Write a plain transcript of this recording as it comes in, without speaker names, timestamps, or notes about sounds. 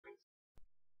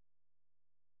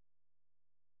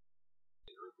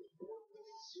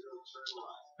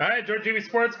All right, George TV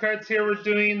Sports Cards here. We're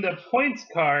doing the points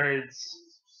cards.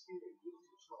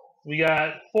 We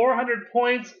got 400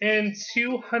 points and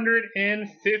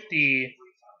 250.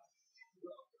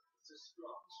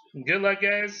 Good luck,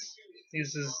 guys.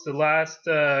 This is the last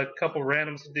couple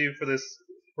randoms to do for this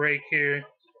break here.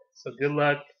 So good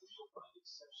luck.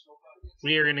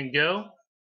 We are going to go.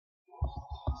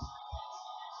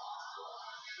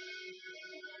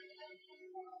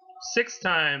 Six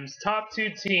times. Top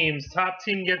two teams. Top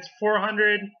team gets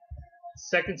 400.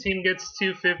 Second team gets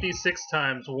 250. Six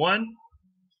times. 1,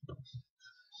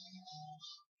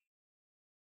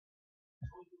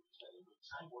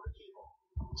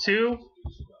 2,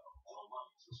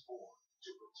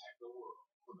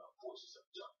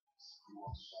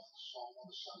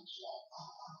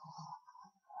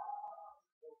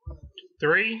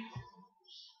 3,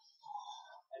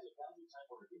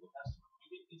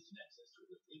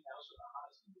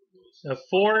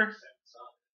 4,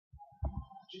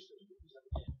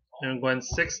 and I'm going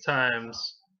 6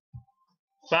 times.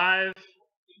 5,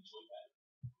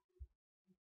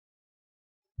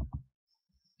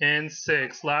 and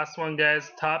 6. Last one,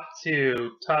 guys. Top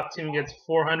two. Top team gets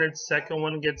 400. Second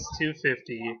one gets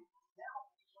 250.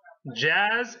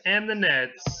 Jazz and the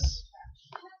Nets.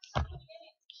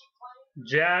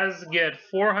 Jazz get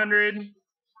 400.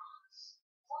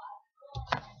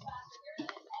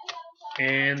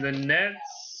 And the Nets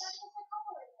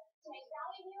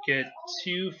get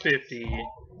 250.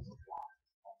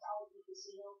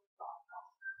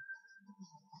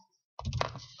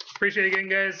 Appreciate it again,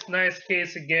 guys. Nice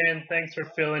case again. Thanks for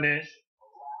filling it.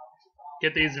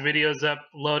 Get these videos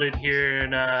uploaded here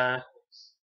in a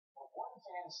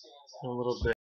little bit.